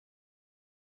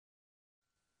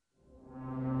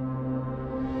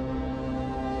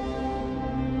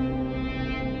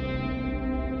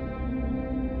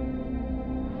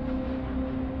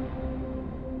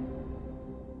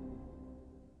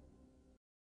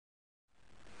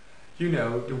You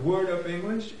know, the world of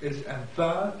English is a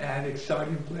fun and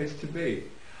exciting place to be.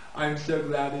 I'm so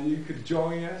glad that you could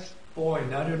join us for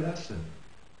another lesson.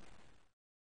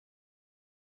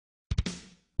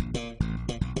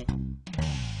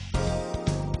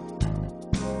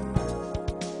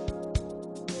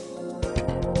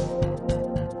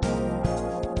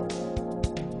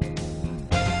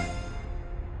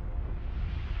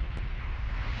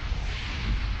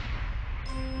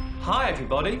 Hi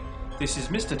everybody, this is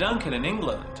Mr. Duncan in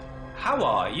England. How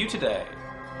are you today?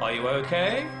 Are you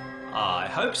okay? I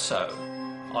hope so.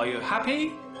 Are you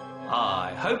happy?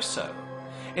 I hope so.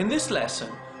 In this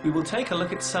lesson, we will take a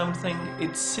look at something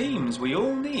it seems we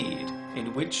all need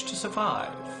in which to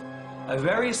survive. A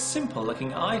very simple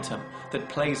looking item that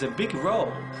plays a big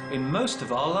role in most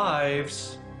of our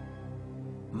lives.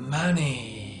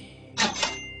 Money.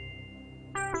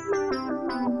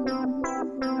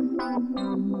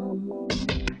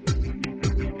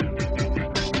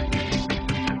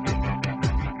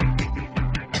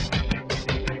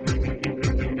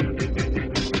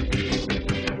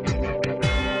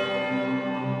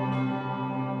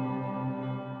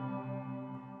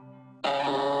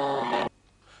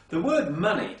 The word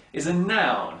money is a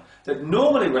noun that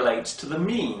normally relates to the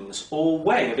means or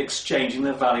way of exchanging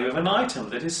the value of an item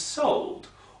that is sold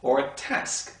or a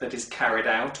task that is carried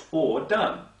out or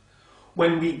done.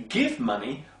 When we give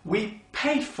money, we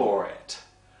pay for it.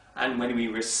 And when we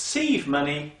receive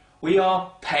money, we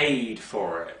are paid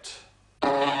for it.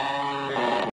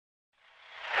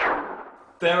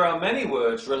 There are many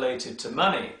words related to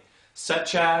money,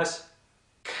 such as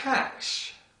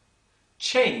cash,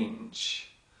 change,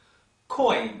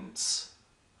 coins,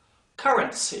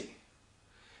 currency,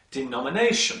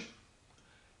 denomination,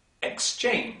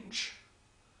 exchange,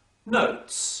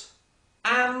 notes,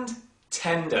 and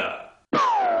tender.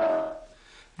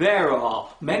 There are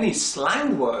many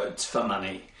slang words for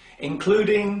money,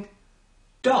 including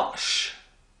dosh,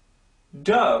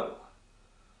 dough,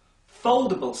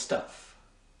 foldable stuff,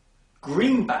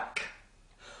 greenback,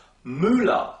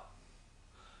 moolah,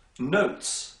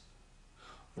 notes,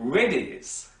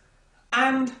 readies,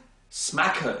 and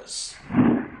smackers.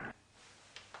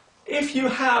 If you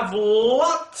have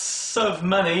lots of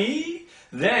money,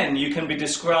 then you can be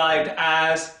described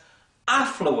as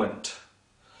affluent,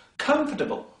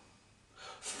 comfortable,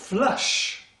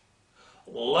 flush,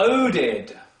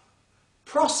 loaded,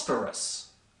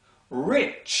 prosperous,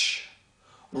 rich,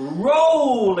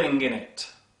 rolling in it,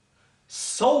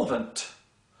 solvent,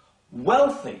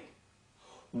 wealthy,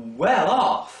 well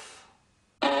off.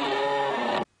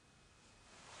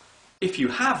 If you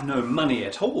have no money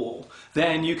at all,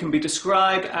 then you can be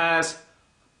described as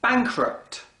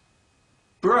bankrupt,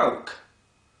 broke,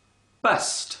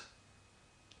 bust,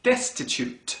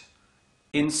 destitute,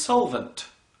 insolvent,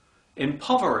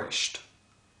 impoverished,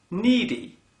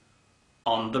 needy,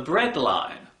 on the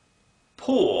breadline,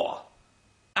 poor,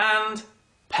 and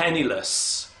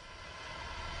penniless.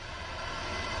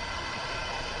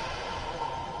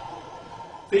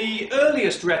 The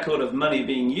earliest record of money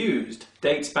being used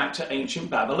dates back to ancient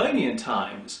Babylonian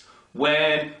times,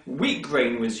 when wheat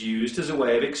grain was used as a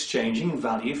way of exchanging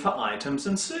value for items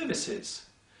and services.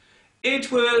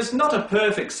 It was not a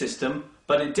perfect system,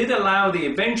 but it did allow the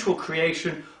eventual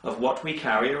creation of what we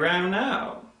carry around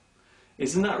now.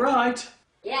 Isn't that right?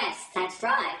 Yes, that's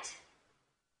right.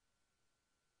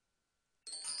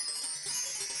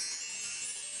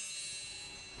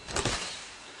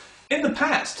 In the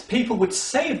past, people would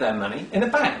save their money in a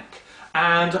bank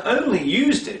and only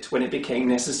used it when it became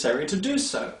necessary to do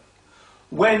so.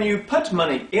 When you put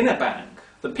money in a bank,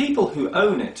 the people who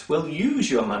own it will use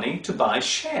your money to buy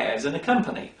shares in a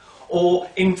company or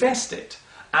invest it,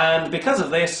 and because of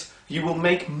this, you will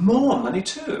make more money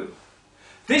too.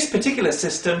 This particular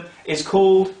system is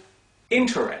called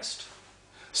interest.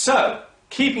 So,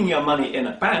 keeping your money in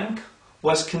a bank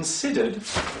was considered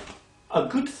a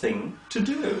good thing to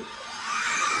do.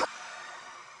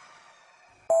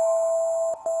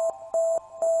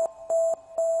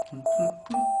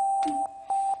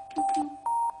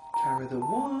 Carry the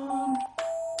one.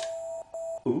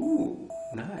 Ooh,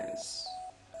 nice.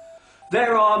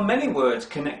 There are many words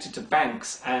connected to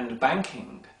banks and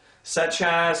banking, such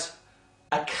as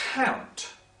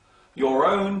account, your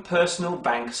own personal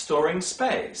bank storing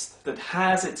space that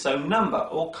has its own number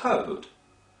or code.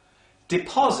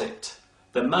 Deposit,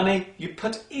 the money you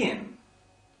put in.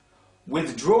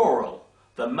 Withdrawal,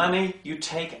 the money you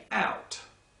take out.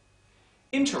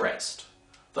 Interest,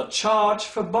 the charge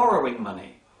for borrowing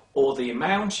money or the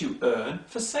amount you earn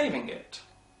for saving it.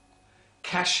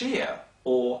 Cashier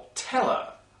or teller,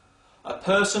 a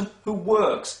person who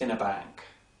works in a bank.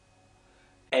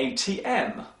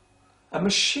 ATM, a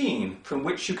machine from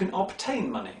which you can obtain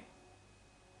money.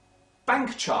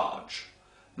 Bank charge,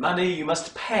 money you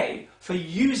must pay for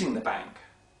using the bank.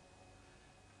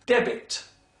 Debit,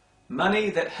 money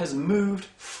that has moved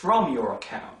from your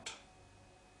account.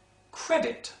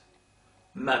 Credit,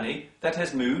 money that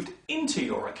has moved into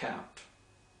your account.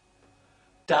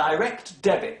 Direct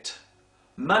debit,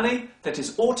 money that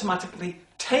is automatically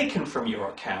taken from your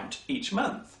account each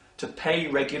month to pay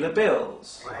regular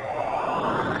bills.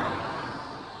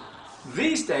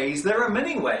 These days there are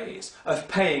many ways of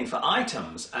paying for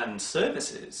items and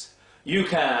services. You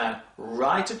can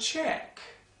write a cheque.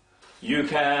 You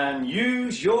can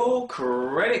use your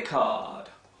credit card.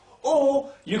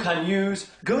 Or you can use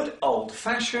good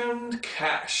old-fashioned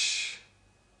cash.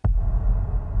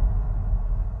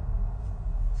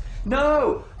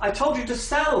 No, I told you to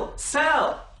sell,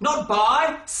 not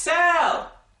buy,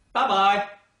 sell. Bye-bye.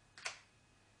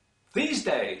 These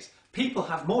days, people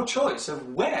have more choice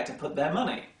of where to put their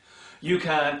money. You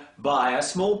can buy a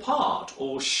small part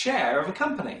or share of a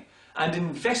company and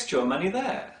invest your money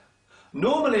there.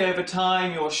 Normally over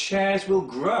time your shares will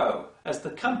grow as the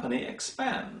company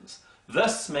expands,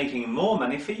 thus making more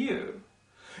money for you.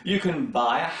 You can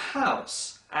buy a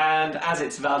house and as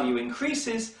its value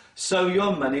increases, so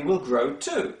your money will grow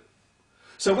too.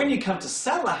 So when you come to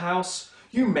sell the house,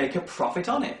 you make a profit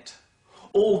on it.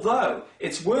 Although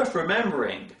it's worth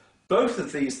remembering, both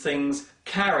of these things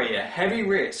carry a heavy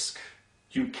risk.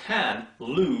 You can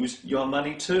lose your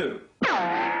money too.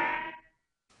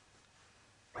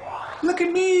 Look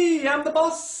at me, I'm the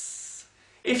boss.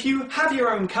 If you have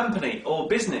your own company or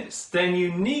business, then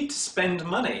you need to spend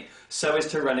money so as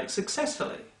to run it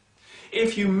successfully.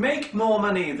 If you make more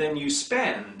money than you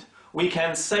spend, we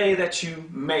can say that you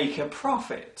make a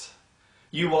profit.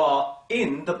 You are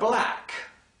in the black.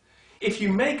 If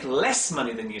you make less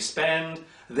money than you spend,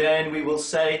 then we will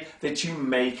say that you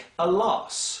make a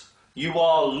loss. You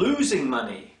are losing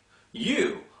money.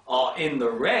 You are in the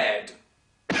red.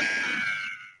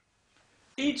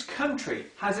 Each country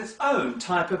has its own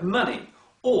type of money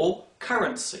or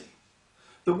currency.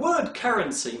 The word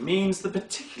currency means the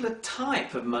particular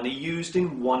type of money used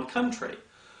in one country.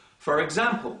 For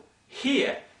example,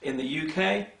 here in the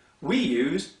UK, we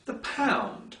use the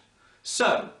pound.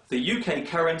 So, the UK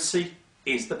currency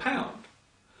is the pound.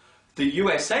 The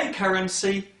USA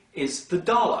currency is the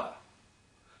dollar.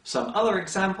 Some other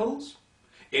examples.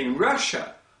 In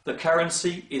Russia, the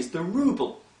currency is the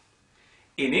ruble.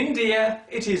 In India,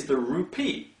 it is the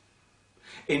rupee.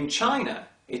 In China,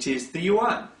 it is the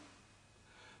yuan.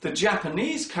 The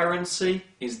Japanese currency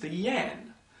is the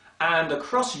yen. And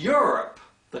across Europe,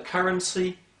 the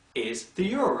currency is the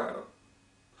euro.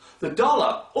 The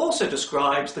dollar also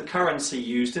describes the currency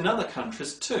used in other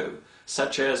countries too,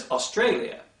 such as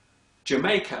Australia,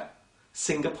 Jamaica,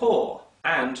 Singapore,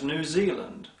 and New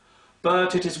Zealand.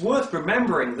 But it is worth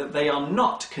remembering that they are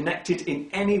not connected in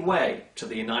any way to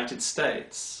the United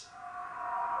States.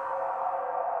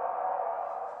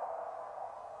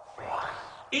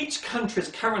 Each country's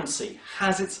currency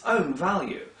has its own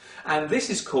value, and this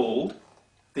is called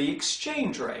the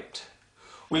exchange rate.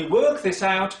 We work this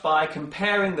out by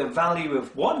comparing the value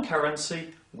of one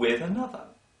currency with another.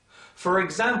 For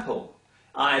example,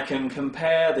 I can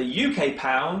compare the UK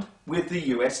pound with the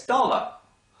US dollar.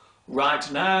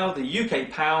 Right now, the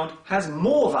UK pound has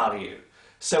more value,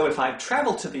 so if I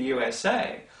travel to the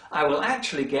USA, I will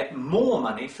actually get more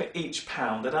money for each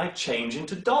pound that I change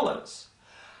into dollars.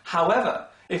 However,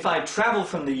 if I travel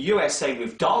from the USA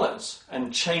with dollars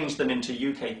and change them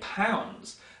into UK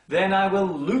pounds, then I will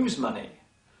lose money.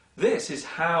 This is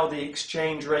how the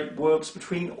exchange rate works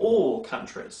between all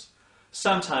countries.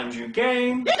 Sometimes you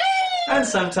gain, and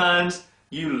sometimes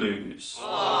you lose.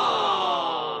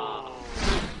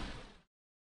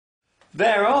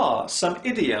 There are some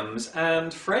idioms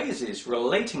and phrases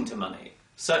relating to money,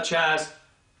 such as,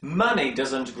 money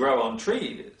doesn't grow on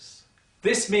trees.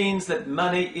 This means that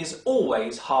money is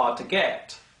always hard to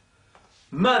get.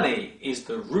 Money is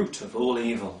the root of all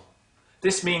evil.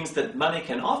 This means that money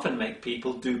can often make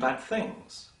people do bad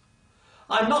things.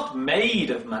 I'm not made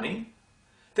of money.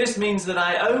 This means that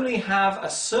I only have a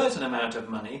certain amount of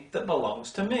money that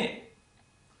belongs to me.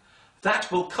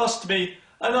 That will cost me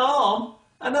an arm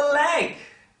and a leg.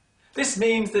 This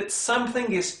means that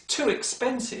something is too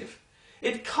expensive.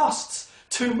 It costs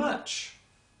too much.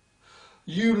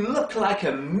 You look like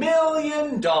 $1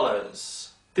 million.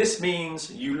 This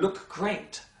means you look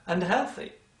great and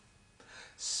healthy.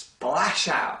 Splash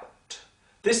out.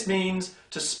 This means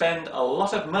to spend a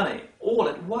lot of money all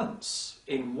at once,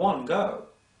 in one go.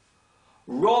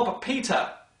 Rob Peter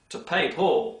to pay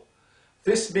Paul.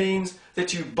 This means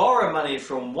that you borrow money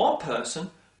from one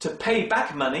person to pay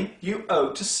back money you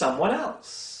owe to someone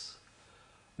else.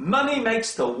 Money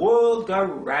makes the world go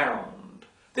round.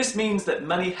 This means that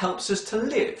money helps us to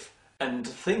live and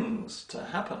things to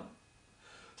happen.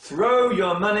 Throw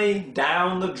your money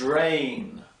down the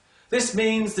drain. This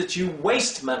means that you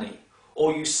waste money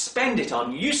or you spend it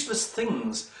on useless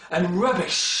things and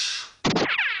rubbish.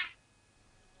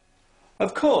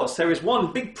 Of course, there is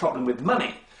one big problem with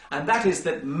money, and that is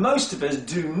that most of us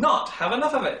do not have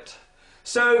enough of it.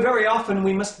 So very often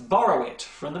we must borrow it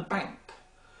from the bank.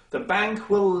 The bank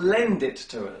will lend it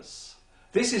to us.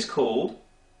 This is called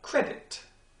credit.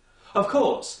 Of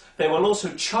course, they will also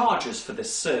charge us for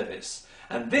this service,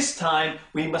 and this time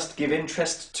we must give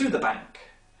interest to the bank.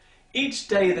 Each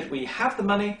day that we have the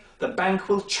money, the bank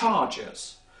will charge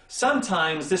us.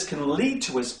 Sometimes this can lead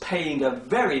to us paying a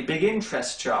very big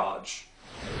interest charge.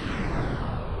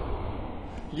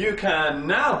 You can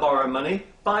now borrow money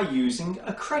by using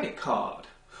a credit card.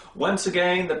 Once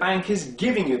again, the bank is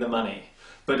giving you the money,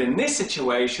 but in this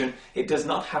situation, it does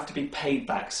not have to be paid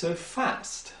back so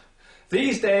fast.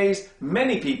 These days,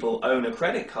 many people own a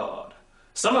credit card.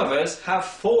 Some of us have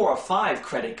 4 or 5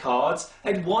 credit cards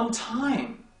at one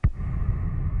time.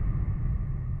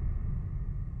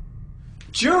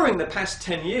 During the past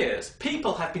 10 years,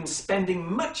 people have been spending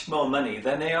much more money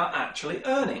than they are actually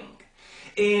earning.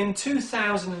 In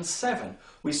 2007,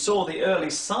 we saw the early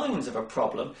signs of a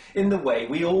problem in the way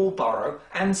we all borrow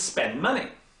and spend money.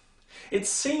 It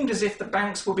seemed as if the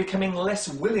banks were becoming less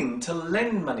willing to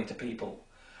lend money to people.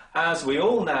 As we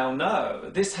all now know,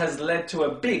 this has led to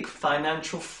a big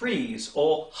financial freeze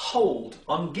or hold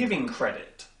on giving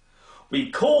credit.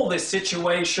 We call this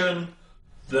situation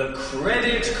the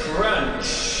credit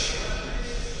crunch.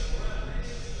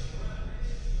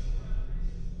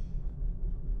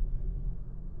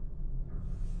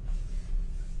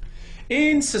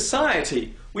 In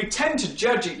society, we tend to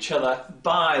judge each other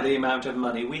by the amount of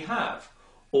money we have,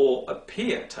 or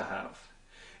appear to have.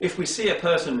 If we see a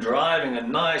person driving a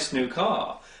nice new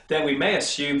car, then we may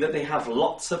assume that they have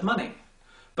lots of money.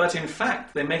 But in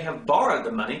fact, they may have borrowed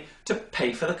the money to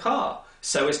pay for the car,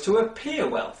 so as to appear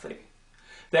wealthy.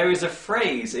 There is a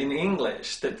phrase in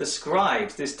English that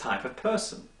describes this type of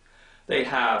person. They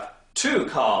have 2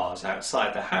 cars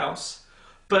outside the house,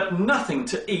 but nothing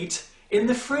to eat in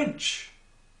the fridge.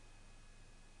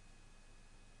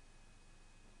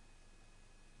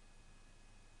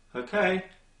 Okay,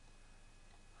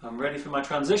 I'm ready for my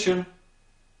transition.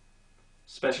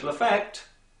 Special effect,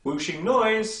 whooshing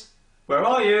noise. Where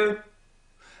are you?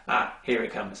 Ah, here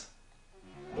it comes.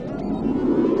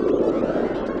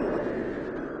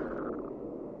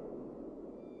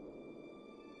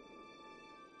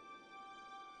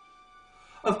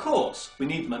 Of course, we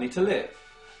need money to live,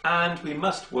 and we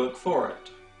must work for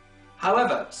it.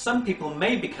 However, some people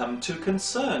may become too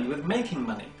concerned with making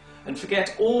money and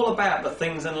forget all about the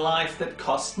things in life that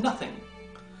cost nothing.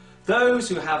 Those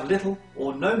who have little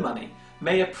or no money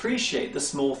may appreciate the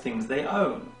small things they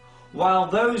own, while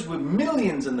those with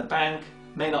millions in the bank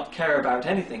may not care about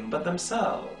anything but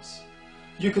themselves.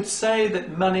 You could say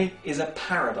that money is a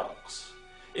paradox.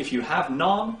 If you have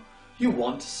none, you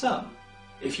want some.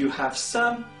 If you have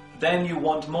some, then you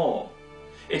want more.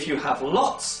 If you have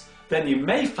lots, then you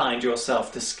may find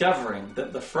yourself discovering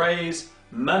that the phrase,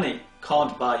 "money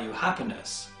can't buy you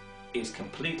happiness," is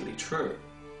completely true.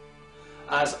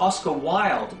 As Oscar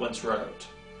Wilde once wrote,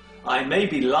 "I may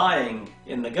be lying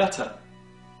in the gutter,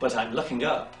 but I'm looking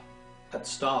up at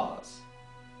stars."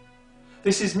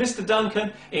 This is Mr.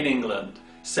 Duncan in England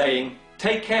saying,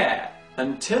 take care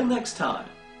until next time.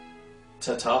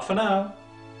 Ta-ta for now.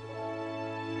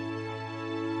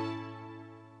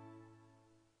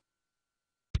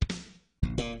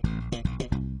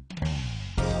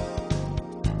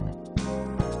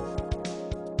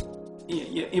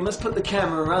 You must put the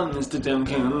camera on, Mr.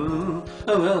 Duncan,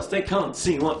 or else they can't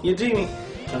see what you're doing.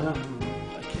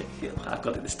 Okay, I've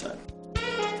got it this time.